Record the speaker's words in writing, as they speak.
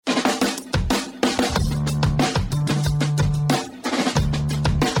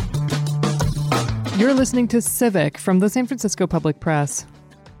You're listening to Civic from the San Francisco Public Press.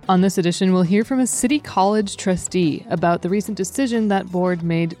 On this edition, we'll hear from a City College trustee about the recent decision that board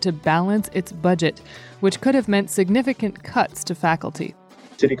made to balance its budget, which could have meant significant cuts to faculty.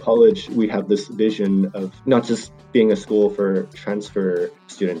 City College, we have this vision of not just being a school for transfer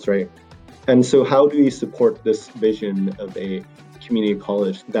students, right? And so how do we support this vision of a community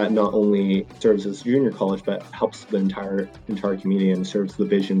college that not only serves as junior college, but helps the entire community and serves the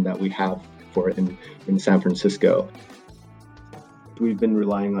vision that we have for it in San Francisco? We've been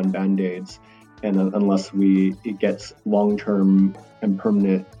relying on Band-Aids, and unless it gets long-term and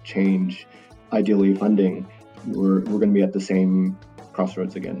permanent change, ideally funding, we're going to be at the same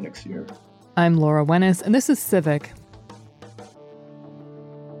crossroads again next year. I'm Laura Wennis, and this is Civic.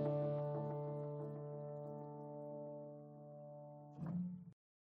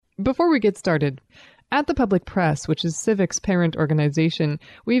 Before we get started, at the Public Press, which is Civic's parent organization,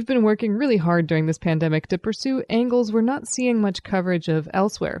 we've been working really hard during this pandemic to pursue angles we're not seeing much coverage of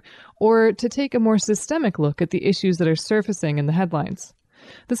elsewhere, or to take a more systemic look at the issues that are surfacing in the headlines.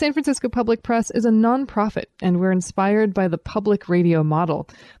 The San Francisco Public Press is a nonprofit, and we're inspired by the public radio model.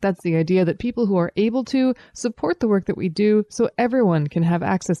 That's the idea that people who are able to support the work that we do so everyone can have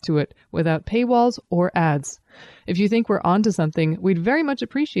access to it without paywalls or ads. If you think we're onto something, we'd very much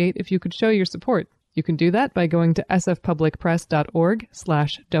appreciate if you could show your support. You can do that by going to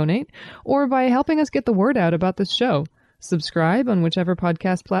sfpublicpress.org/donate or by helping us get the word out about this show. Subscribe on whichever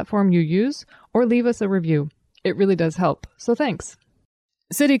podcast platform you use or leave us a review. It really does help, so thanks.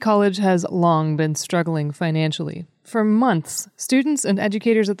 City College has long been struggling financially. For months, students and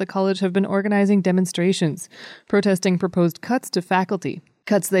educators at the college have been organizing demonstrations, protesting proposed cuts to faculty.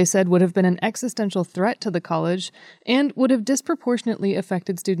 Cuts they said would have been an existential threat to the college and would have disproportionately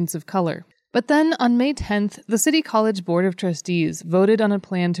affected students of color. But then, on May 10th, the City College Board of Trustees voted on a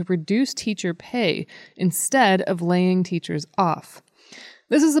plan to reduce teacher pay instead of laying teachers off.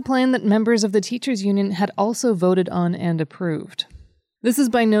 This is a plan that members of the teachers' union had also voted on and approved. This is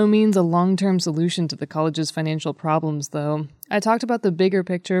by no means a long-term solution to the college's financial problems, though. I talked about the bigger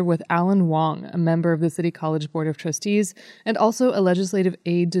picture with Alan Wong, a member of the City College Board of Trustees, and also a legislative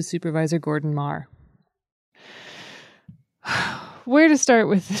aide to Supervisor Gordon Marr. Where to start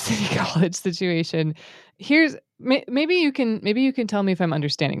with the City College situation? Maybe you can tell me if I'm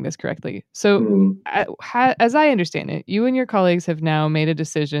understanding this correctly. So, as I understand it, you and your colleagues have now made a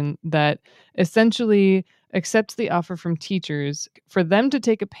decision that essentially accepts the offer from teachers for them to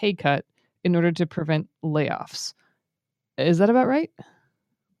take a pay cut in order to prevent layoffs. Is that about right?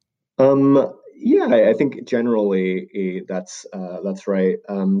 Yeah, I think generally that's right.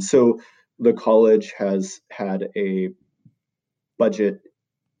 So the college has had a budget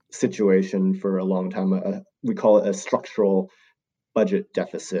situation for a long time. We call it a structural budget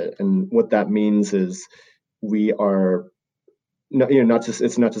deficit, and what that means is we are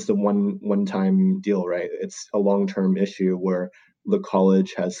it's not just a one-time deal, right? It's a long-term issue where the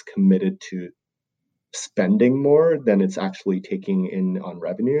college has committed to spending more than it's actually taking in on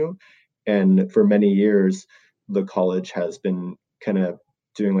revenue, and for many years, the college has been kind of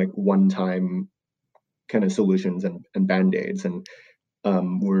doing like one-time kind of solutions and Band-Aids, and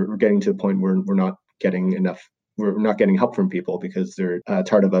we're getting to a point where we're not getting help from people because they're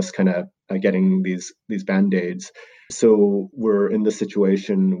tired of us kind of getting these Band-Aids. So we're in the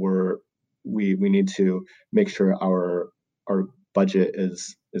situation where we need to make sure our budget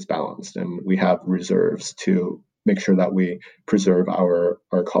is balanced, and we have reserves to make sure that we preserve our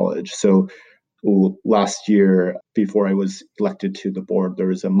college. So last year, before I was elected to the board, there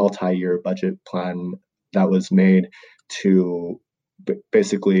was a multi-year budget plan that was made to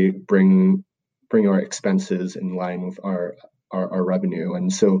basically bring our expenses in line with our revenue.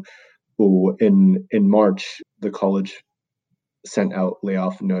 And so in March, the college sent out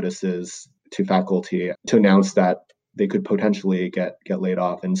layoff notices to faculty to announce that they could potentially get laid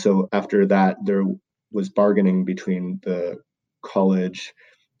off. And so after that, there was bargaining between the college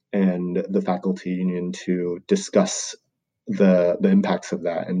and the faculty union to discuss the impacts of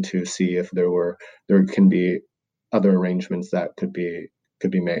that and to see if there can be other arrangements that could be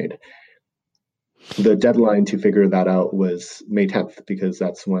made. The deadline to figure that out was May 10th, because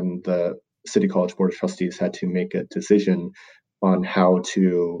that's when the City College Board of Trustees had to make a decision on how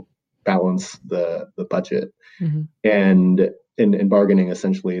to balance the budget. Mm-hmm. And in bargaining,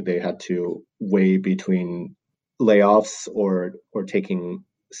 essentially, they had to weigh between layoffs or taking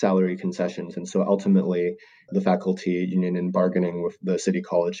salary concessions. And so ultimately, the faculty union, in bargaining with the City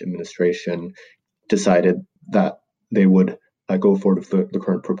College administration, decided that they would go forward with the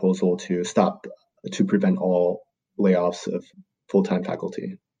current proposal to prevent all layoffs of full-time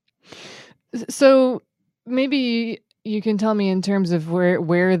faculty. So maybe you can tell me in terms of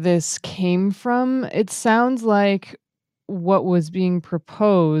where this came from. It sounds like what was being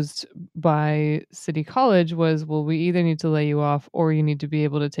proposed by City College was, well, we either need to lay you off or you need to be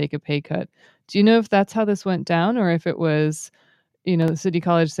able to take a pay cut. Do you know if that's how this went down, or if it was, the City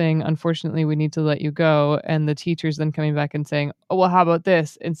College saying, unfortunately, we need to let you go, and the teachers then coming back and saying, oh, well, how about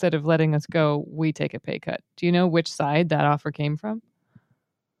this? Instead of letting us go, we take a pay cut. Do you know which side that offer came from?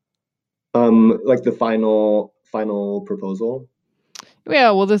 Like the final proposal.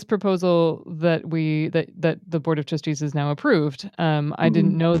 Yeah, well, this proposal that the Board of Trustees has now approved, I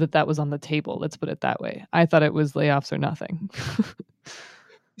didn't Mhm. know that that was on the table. Let's put it that way. I thought it was layoffs or nothing.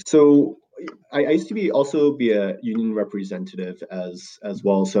 So I used to be a union representative as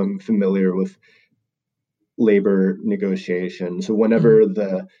well, so I'm familiar with labor negotiation. So Mhm. whenever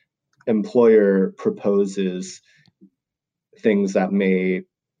the employer proposes things that may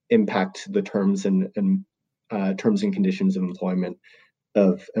impact the terms and conditions of employment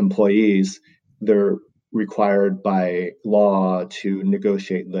of employees, they're required by law to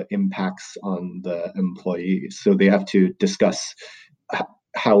negotiate the impacts on the employees. So they have to discuss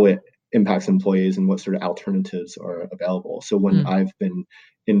how it impacts employees and what sort of alternatives are available. So when Mm. I've been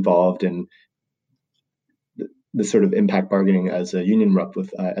involved in the sort of impact bargaining as a union rep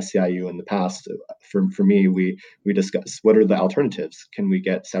with SCIU in the past, for me, we discuss what are the alternatives. Can we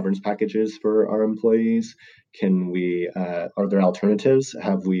get severance packages for our employees? Can we are there alternatives?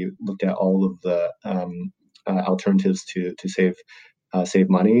 Have we looked at all of the alternatives to save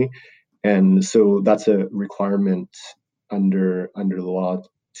money? And so that's a requirement under the law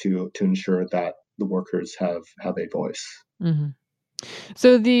to ensure that the workers have a voice. Mhm.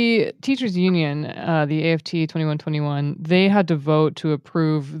 So the teachers union, the AFT 2121, they had to vote to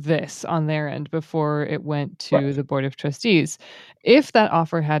approve this on their end before it went to Right. the Board of Trustees. If that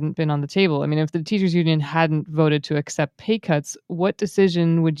offer hadn't been on the table, I mean, if the teachers union hadn't voted to accept pay cuts, what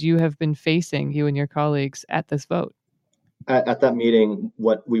decision would you have been facing, you and your colleagues, at this vote? At that meeting,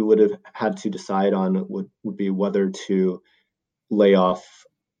 what we would have had to decide on would be whether to lay off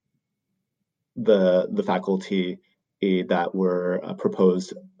the faculty that were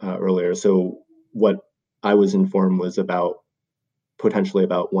proposed earlier. So what I was informed was about potentially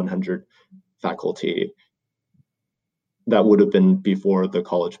about 100 faculty that would have been before the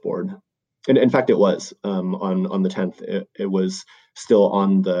college board. And in fact, it was on the 10th. It was still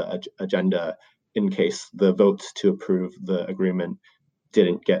on the agenda in case the vote to approve the agreement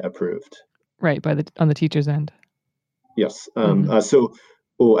didn't get approved. Right, by the on the teachers' end. Yes. Mhm.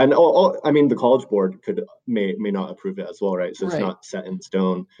 I mean, the college board may not approve it as well, right? So it's Right, not set in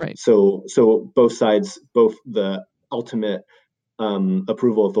stone. right. So both sides, both the ultimate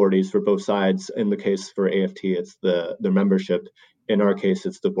approval authorities for both sides. In the case for AFT, it's the membership. In our case,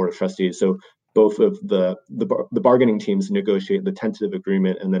 it's the board of trustees. So both of the bargaining teams negotiate the tentative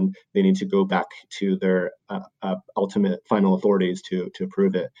agreement, and then they need to go back to their ultimate final authorities to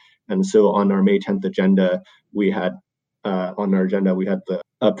approve it. And so on our May 10th agenda, we had we had the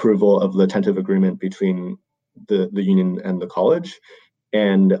approval of the tentative agreement between the union and the college.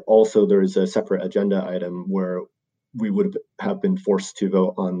 And also there is a separate agenda item where we would have been forced to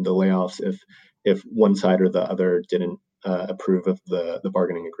vote on the layoffs if one side or the other didn't approve of the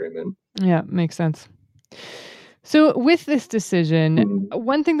bargaining agreement. Yeah, makes sense. So, with this decision, Mm.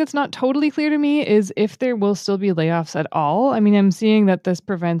 one thing that's not totally clear to me is if there will still be layoffs at all. I mean, I'm seeing that this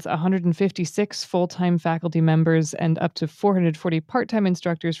prevents 156 full time faculty members and up to 440 part time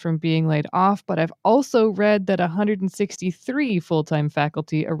instructors from being laid off. But I've also read that 163 full time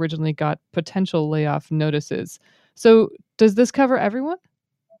faculty originally got potential layoff notices. So, does this cover everyone?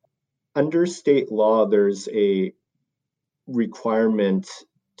 Under state law, there's a requirement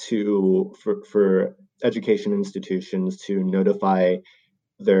for education institutions to notify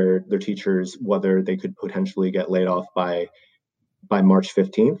their teachers whether they could potentially get laid off by March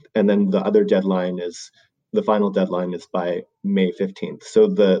 15th, and then the final deadline is by May 15th. So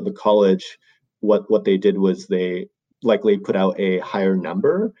the college, what they did was they likely put out a higher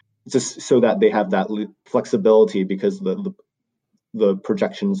number just so that they have that flexibility because the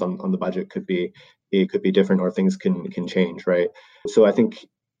projections on the budget could be different or things can change, right? So I think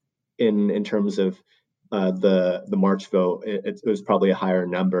in terms of the March vote, it was probably a higher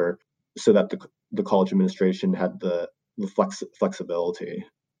number so that the college administration had the flexibility.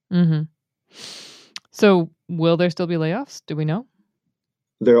 Hmm. So, will there still be layoffs? Do we know?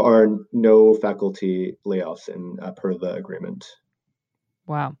 There are no faculty layoffs in per the agreement.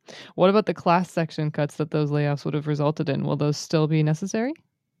 Wow. What about the class section cuts that those layoffs would have resulted in? Will those still be necessary?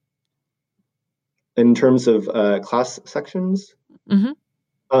 In terms of class sections, Mhm.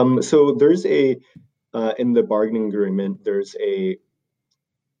 So there's in the bargaining agreement, there's a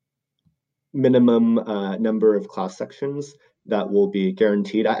minimum number of class sections that will be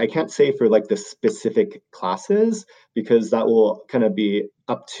guaranteed. I can't say for like the specific classes because that will kind of be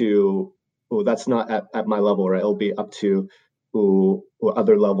up to, well, that's not at my level, right? It'll be up to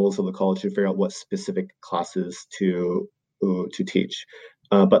other levels of the college to figure out what specific classes to teach.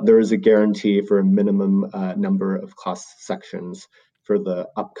 But there is a guarantee for a minimum number of class sections for the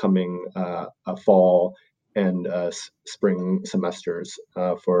upcoming fall and spring semesters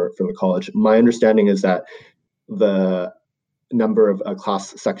for the college. My understanding is that the number of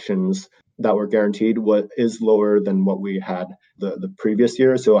class sections that were guaranteed is lower than what we had the previous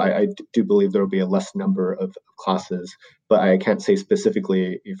year. So I do believe there will be a less number of classes, but I can't say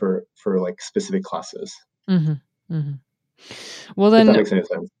specifically for like specific classes. Mm-hmm. Mm-hmm. Well, then, if that makes any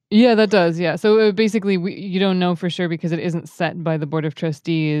sense. Yeah, that does. Yeah. So basically, you don't know for sure because it isn't set by the Board of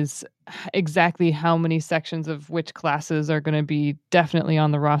Trustees exactly how many sections of which classes are going to be definitely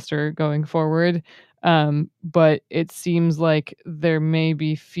on the roster going forward. But it seems like there may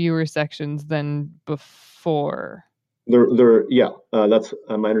be fewer sections than before. That's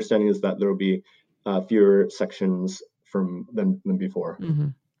my understanding is that there will be fewer sections than before. Mm-hmm.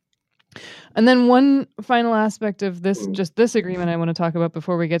 And then one final aspect of this agreement I want to talk about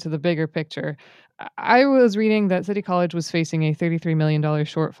before we get to the bigger picture. I was reading that City College was facing a $33 million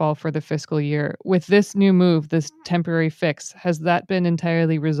shortfall for the fiscal year. With this new move, this temporary fix, has that been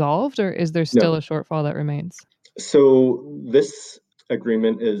entirely resolved or is there still a shortfall that remains? So this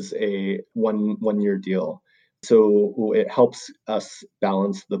agreement is a one-year deal. So it helps us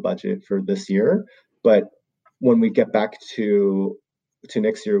balance the budget for this year. But when we get back to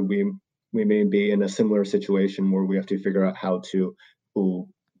next year, we may be in a similar situation where we have to figure out how to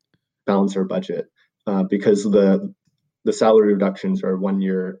balance our budget because the salary reductions are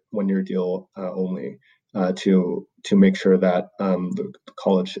one-year deal only to make sure that the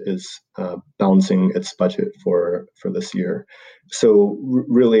college is balancing its budget for this year. So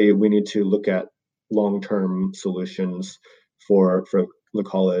really, we need to look at long-term solutions for the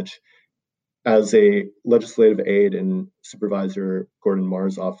college. As a legislative aide in Supervisor Gordon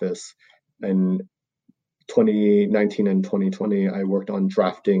Marr's office in 2019 and 2020, I worked on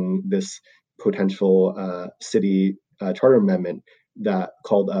drafting this potential city charter amendment that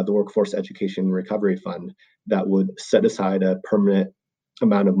called the Workforce Education Recovery Fund that would set aside a permanent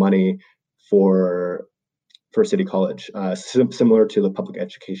amount of money for City College, similar to the Public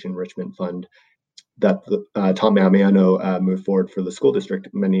Education Enrichment Fund that Tom Amiano moved forward for the school district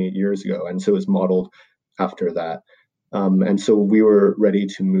many years ago, and so it was modeled after that. And so we were ready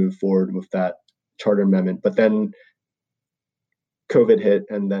to move forward with that charter amendment, but then COVID hit,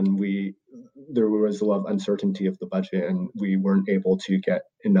 and then there was a lot of uncertainty of the budget, and we weren't able to get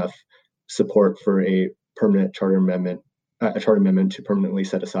enough support for a permanent charter amendment, to permanently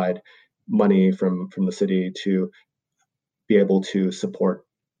set aside money from the city to be able to support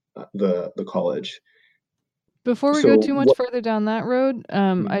the college. Before we go too much further down that road,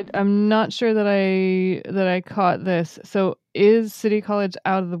 I'm not sure that I caught this. So is City College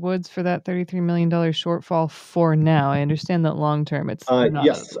out of the woods for that $33 million shortfall for now? I understand that long term it's not.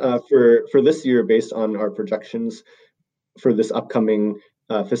 Yes, for this year, based on our projections for this upcoming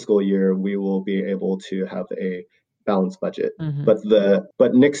fiscal year, we will be able to have a balanced budget. Mm-hmm.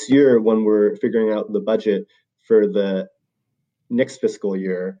 But next year, when we're figuring out the budget for the next fiscal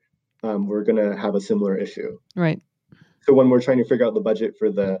year, we're going to have a similar issue. Right. So when we're trying to figure out the budget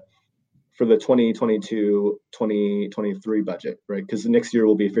for the 2022-2023 budget, right? Because next year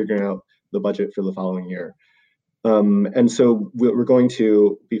we'll be figuring out the budget for the following year. And so we're going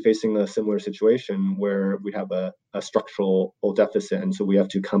to be facing a similar situation where we have a structural deficit, and so we have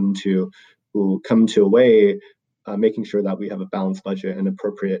to come to a way making sure that we have a balanced budget and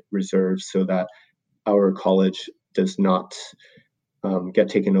appropriate reserves so that our college does not get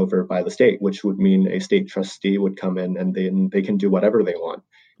taken over by the state, which would mean a state trustee would come in and then they can do whatever they want.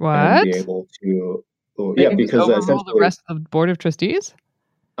 What? And be able to, because essentially the rest of the Board of Trustees.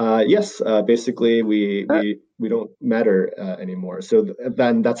 Yes, basically we don't matter anymore. So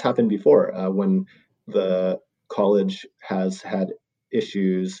then that's happened before when the college has had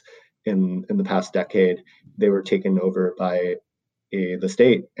issues in the past decade. They were taken over by the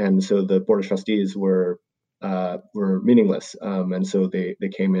state, and so the Board of Trustees were meaningless. And so they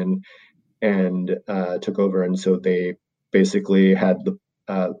came in and took over, and so they basically had the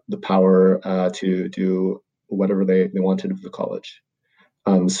power to do whatever they wanted with the college.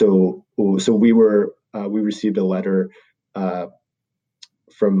 So we received a letter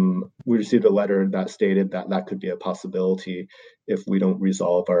we received a letter that stated that that could be a possibility if we don't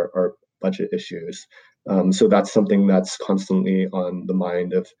resolve our budget issues. So that's something that's constantly on the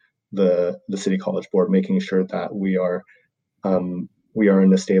mind of the City College Board, making sure that we are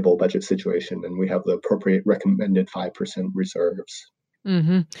in a stable budget situation and we have the appropriate recommended 5% reserves.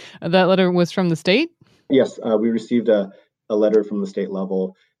 That letter was from the state? Yes, we received a letter from the state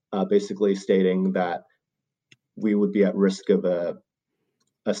level basically stating that we would be at risk of a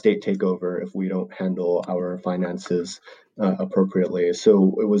state takeover if we don't handle our finances appropriately.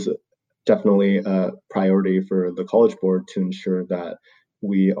 So it was definitely a priority for the College Board to ensure that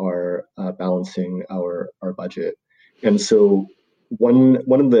we are balancing our budget. And so one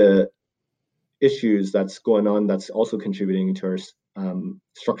of the issues that's going on that's also contributing to our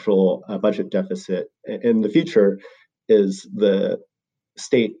structural budget deficit in the future is the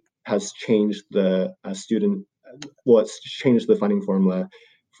state has changed the it's changed the funding formula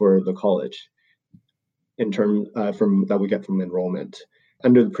for the college in term from that we get from enrollment.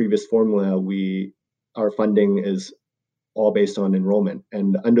 Under the previous formula, our funding is all based on enrollment,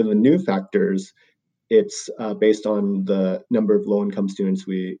 and under the new factors, it's based on the number of low-income students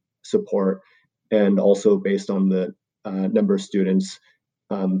we support, and also based on the number of students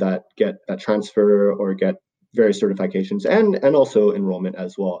that transfer or get various certifications, and also enrollment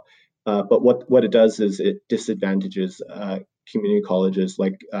as well. But what it does is it disadvantages community colleges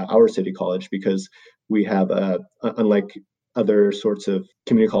like our City College, because we have unlike other sorts of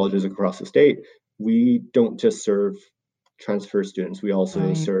community colleges across the state, we don't just serve transfer students. We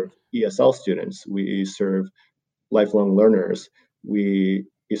also serve ESL students. We serve lifelong learners. We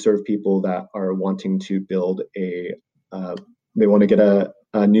serve people that are wanting to build they want to get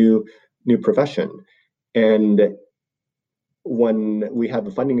a new profession. And when we have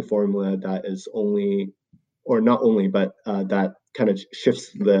a funding formula that is only, or not only, but that kind of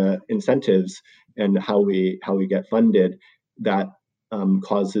shifts the incentives and how we get funded, that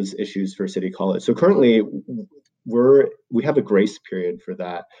causes issues for City College. So currently, we have a grace period for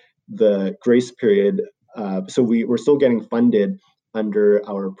that. The grace period, so we're still getting funded under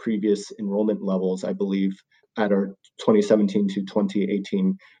our previous enrollment levels, I believe, at our 2017 to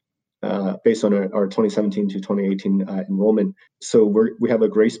 2018, based on our 2017 to 2018 enrollment. So we have a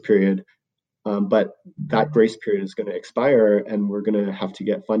grace period, but that grace period is going to expire, and we're going to have to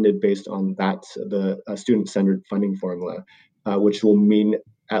get funded based on that, the student-centered funding formula, which will mean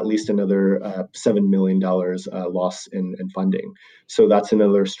at least another $7 million loss in funding. So that's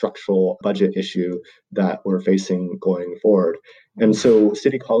another structural budget issue that we're facing going forward. And so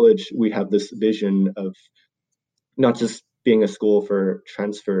City College, we have this vision of not just being a school for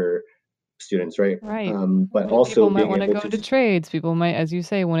transfer students, right? But also people might being want to able go into trades. People might, as you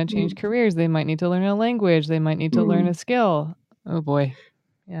say, want to change careers. They might need to learn a language. They might need to learn a skill. Oh boy.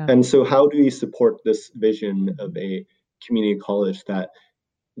 Yeah. And so how do we support this vision of a community college that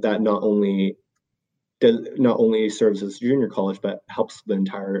not only serves as junior college, but helps the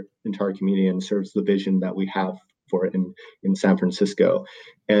entire community and serves the vision that we have for it in San Francisco?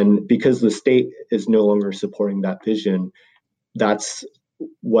 And because the state is no longer supporting that vision, that's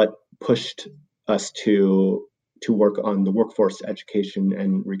what pushed us to work on the Workforce Education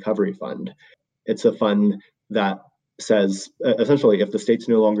and Recovery Fund. It's a fund that says, essentially, if the state's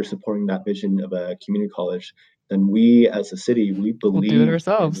no longer supporting that vision of a community college, then we as a city, we believe we'll do it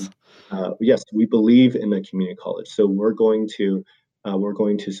ourselves. Yes, we believe in a community college, so we're going to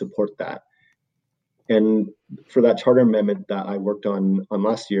support that. And for that charter amendment that I worked on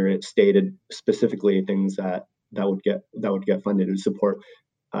last year, it stated specifically things that would get funded. It would support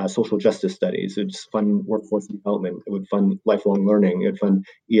social justice studies. It would fund workforce development. It would fund lifelong learning. It would fund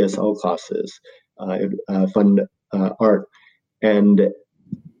ESL classes. It would fund art, and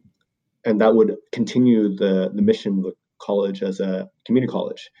that would continue the mission of the college as a community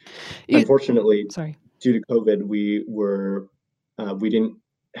college. Unfortunately, due to COVID,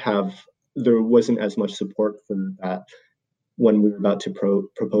 there wasn't as much support for that when we were about to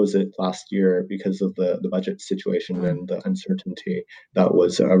propose it last year because of the budget situation and the uncertainty that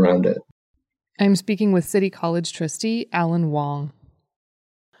was around it. I'm speaking with City College trustee Alan Wong.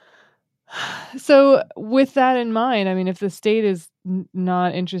 So with that in mind, I mean, if the state is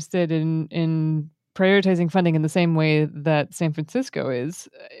not interested in prioritizing funding in the same way that San Francisco is,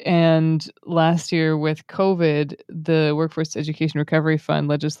 and last year with COVID, the Workforce Education Recovery Fund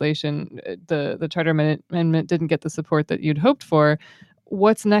legislation, the charter amendment didn't get the support that you'd hoped for,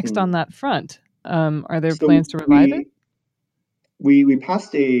 what's next on that front? Are there plans to revive it? We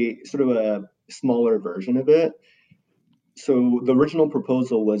passed a sort of a smaller version of it. So the original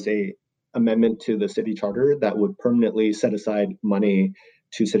proposal was a amendment to the city charter that would permanently set aside money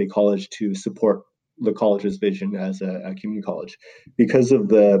to City College to support the college's vision as a community college. Because of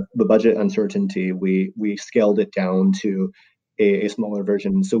the budget uncertainty, we scaled it down to a smaller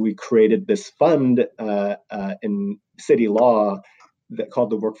version. So we created this fund in city law that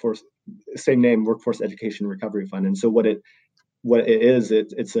called the same name, Workforce Education Recovery Fund. And so what it is,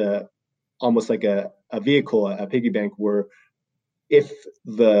 it's almost like a vehicle, a piggy bank, where if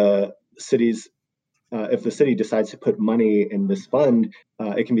the city decides to put money in this fund,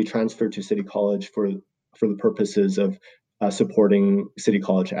 it can be transferred to City College for the purposes of supporting City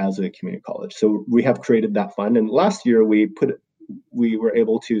College as a community college. So we have created that fund, and last year we were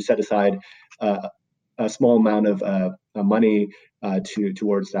able to set aside a small amount of money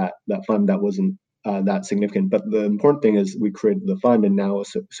towards that fund that wasn't that significant. But the important thing is we created the fund, and now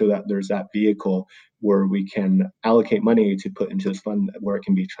so that there's that vehicle where we can allocate money to put into this fund where it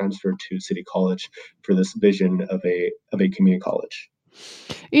can be transferred to City College for this vision of a community college.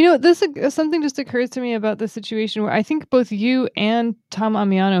 This something just occurs to me about the situation where I think both you and Tom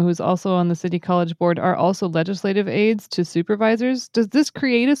Amiano, who's also on the City College Board, are also legislative aides to supervisors. Does this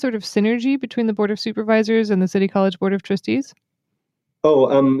create a sort of synergy between the Board of Supervisors and the City College Board of Trustees?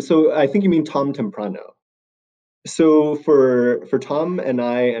 Oh, so I think you mean Tom Temprano. So for Tom and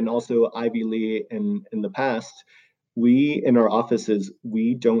I, and also Ivy Lee in the past, we in our offices,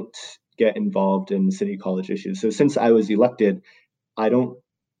 we don't get involved in City College issues. So since I was elected, I don't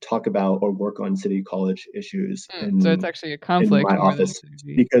talk about or work on City College issues so it's actually a conflict in my office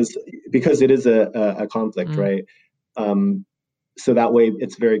because it is a conflict, right? So that way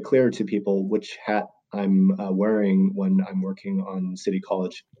it's very clear to people which hat I'm wearing when I'm working on City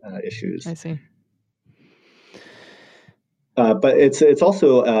College issues. I see. But it's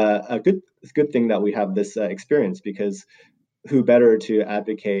also a good thing that we have this experience, because who better to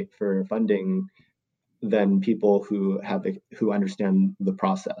advocate for funding than people who understand the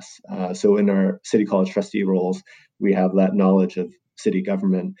process. So in our City College trustee roles, we have that knowledge of city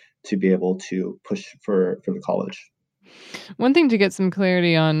government to be able to push for the college. One thing to get some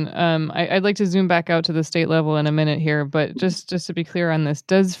clarity on, I'd like to zoom back out to the state level in a minute here, but just to be clear on this,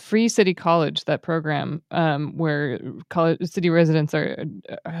 does Free City College, that program where city residents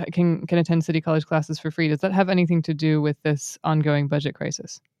can attend City College classes for free, does that have anything to do with this ongoing budget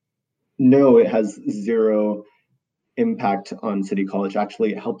crisis? No, it has zero impact on City College.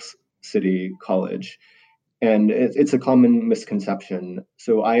 Actually, it helps City College. And it's a common misconception.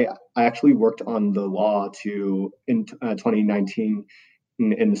 So I actually worked on the law in 2019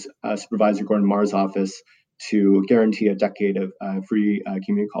 in Supervisor Gordon Marr's office to guarantee a decade of free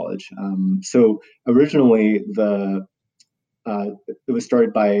community college. So originally, it was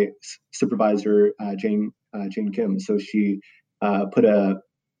started by Supervisor Jane Kim. So she put a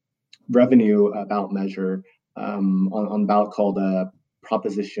revenue ballot measure on ballot called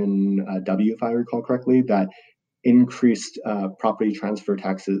Proposition W, if I recall correctly, that increased property transfer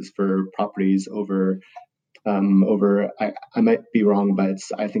taxes for properties over I might be wrong, but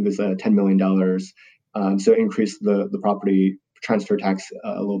I think it was $10 million. So increased the property transfer tax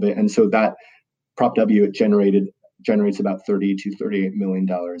a little bit, and so that Prop W generates about $30 to $38 million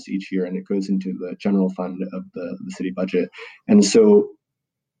each year, and it goes into the general fund of the city budget. And so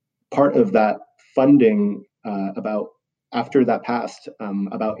part of that funding, after that passed,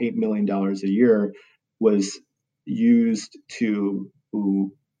 about $8 million a year was used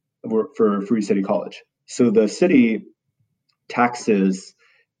for Free City College. So the city taxes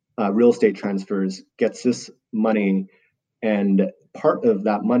real estate transfers, gets this money, and part of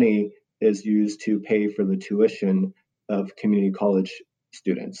that money is used to pay for the tuition of community college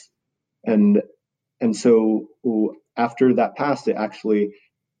students. And so after that passed, it actually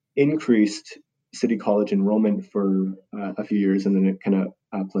increased City College enrollment for a few years, and then it kind of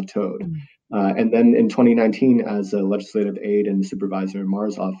plateaued. And then in 2019, as a legislative aide in Supervisor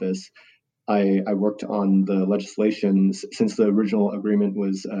Marr's office, I worked on the legislation. Since the original agreement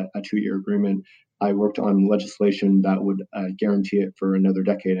was a 2-year agreement, I worked on legislation that would guarantee it for another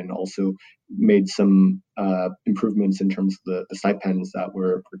decade, and also made some improvements in terms of the stipends that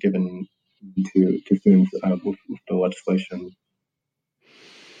were given to students with the legislation.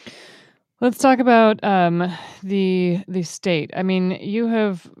 Let's talk about the state. I mean, you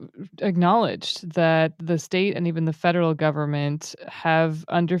have acknowledged that the state and even the federal government have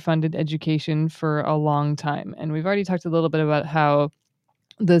underfunded education for a long time. And we've already talked a little bit about how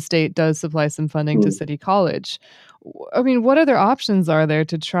the state does supply some funding to City College. I mean, what other options are there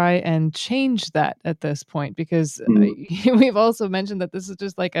to try and change that at this point? Because we've also mentioned that this is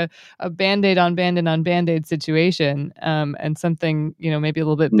just like a Band-Aid on Band-Aid on Band-Aid situation, and something, maybe a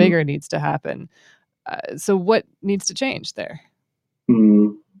little bit bigger needs to happen. So what needs to change there?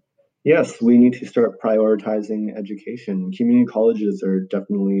 Mm, yes, we need to start prioritizing education. Community colleges are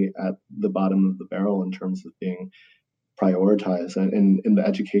definitely at the bottom of the barrel in terms of being prioritized in the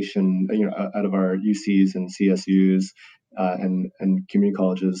education, out of our UCs and CSUs, and community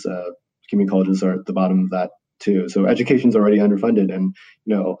colleges are at the bottom of that too. So education's already underfunded, and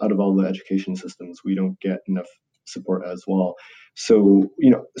out of all the education systems, we don't get enough support as well. So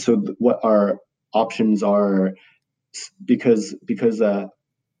what our options are, because that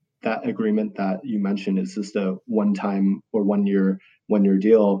agreement that you mentioned is just a one-time or one year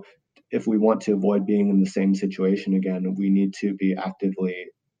deal. If we want to avoid being in the same situation again, we need to be actively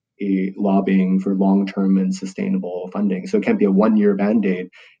lobbying for long-term and sustainable funding. So it can't be a one-year band-aid.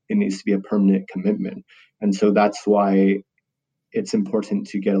 It needs to be a permanent commitment. And so that's why it's important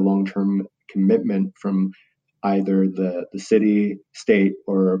to get a long-term commitment from either the city, state,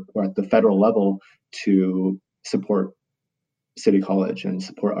 or at the federal level to support City College and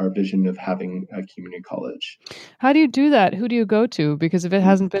support our vision of having a community college. How do you do that? Who do you go to? Because if it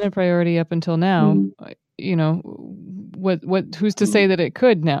hasn't been a priority up until now, who's to say that it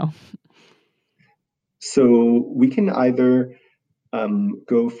could now? So we can either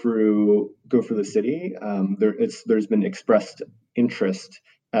go through the city. There's been expressed interest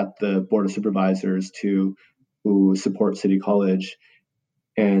at the Board of Supervisors who support City College,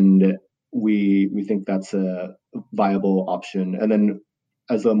 and we think that's a viable option. And then,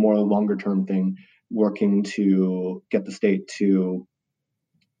 as a more longer term thing, working to get the state to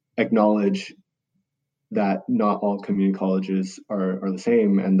acknowledge that not all community colleges are the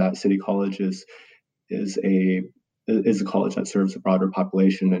same, and that City College is a college that serves a broader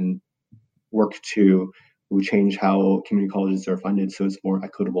population, and work to change how community colleges are funded so it's more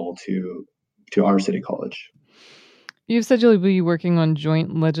equitable to our City College. You've said you'll be working on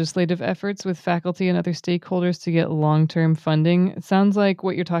joint legislative efforts with faculty and other stakeholders to get long-term funding. It sounds like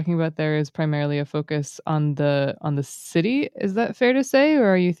what you're talking about there is primarily a focus on the city. Is that fair to say, or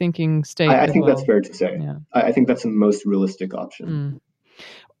are you thinking state? I think that's fair to say. Yeah. I think that's the most realistic option.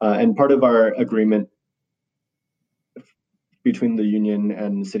 And part of our agreement between the union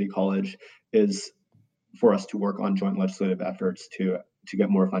and City College is for us to work on joint legislative efforts to get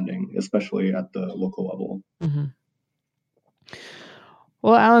more funding, especially at the local level. Mm-hmm.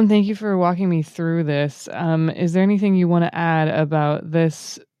 Well, Alan, thank you for walking me through this. Is there anything you want to add about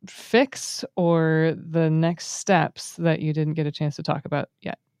this fix or the next steps that you didn't get a chance to talk about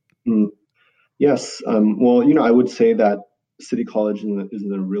yet? Yes. Well, I would say that City College is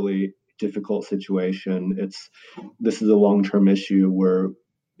in a really difficult situation. This is a long-term issue where,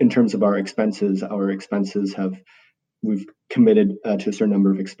 in terms of our expenses we've committed to a certain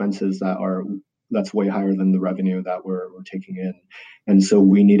number of expenses that's way higher than the revenue that we're taking in. And so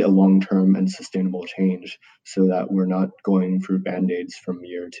we need a long-term and sustainable change so that we're not going through band-aids from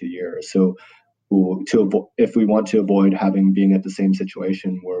year to year. So if we want to avoid being at the same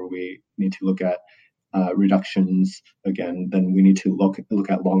situation where we need to look at reductions again, then we need to look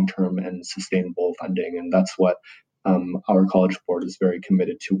at long-term and sustainable funding. And that's what our college board is very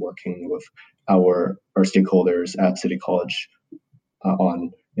committed to working with our stakeholders at City College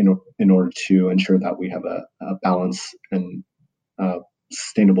on in order to ensure that we have a balanced and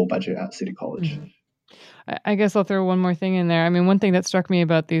sustainable budget at City College. Mm-hmm. I guess I'll throw one more thing in there. I mean, one thing that struck me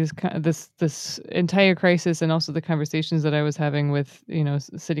about this entire crisis, and also the conversations that I was having with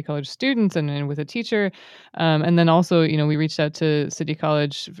City College students and with a teacher, and then also we reached out to City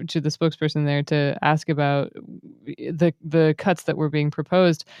College, to the spokesperson there, to ask about the cuts that were being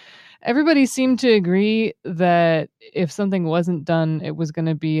proposed. Everybody seemed to agree that if something wasn't done, it was going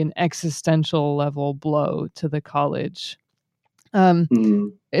to be an existential level blow to the college.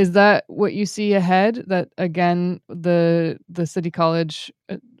 Is that what you see ahead? That again, the City College,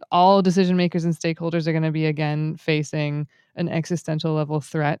 all decision makers and stakeholders are going to be again facing an existential level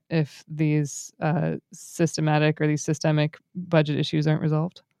threat if these systemic budget issues aren't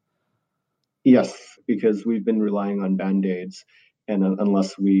resolved? Yes, because we've been relying on band-aids, and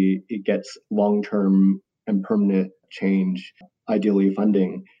unless it gets long-term and permanent change, ideally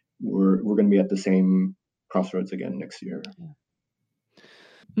funding, we're going to be at the same crossroads again next year. Yeah.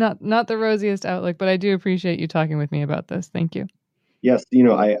 Not the rosiest outlook, but I do appreciate you talking with me about this. Thank you. Yes,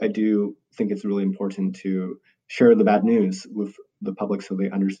 I do think it's really important to share the bad news with the public so they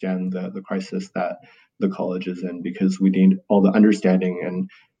understand the crisis that the college is in, because we need all the understanding and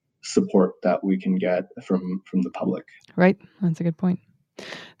support that we can get from the public. Right. That's a good point.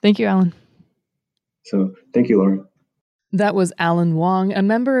 Thank you, Alan. So thank you, Laura. That was Alan Wong, a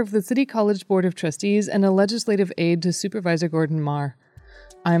member of the City College Board of Trustees and a legislative aide to Supervisor Gordon Marr.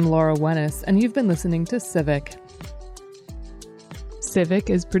 I'm Laura Wennis, and you've been listening to Civic. Civic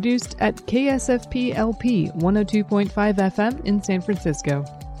is produced at KSFP LP 102.5 FM in San Francisco.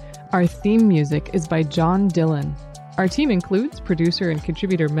 Our theme music is by John Dillon. Our team includes producer and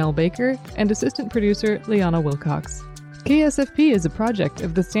contributor Mel Baker and assistant producer Liana Wilcox. KSFP is a project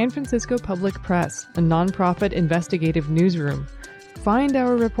of the San Francisco Public Press, a nonprofit investigative newsroom. Find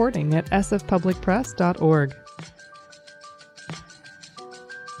our reporting at sfpublicpress.org.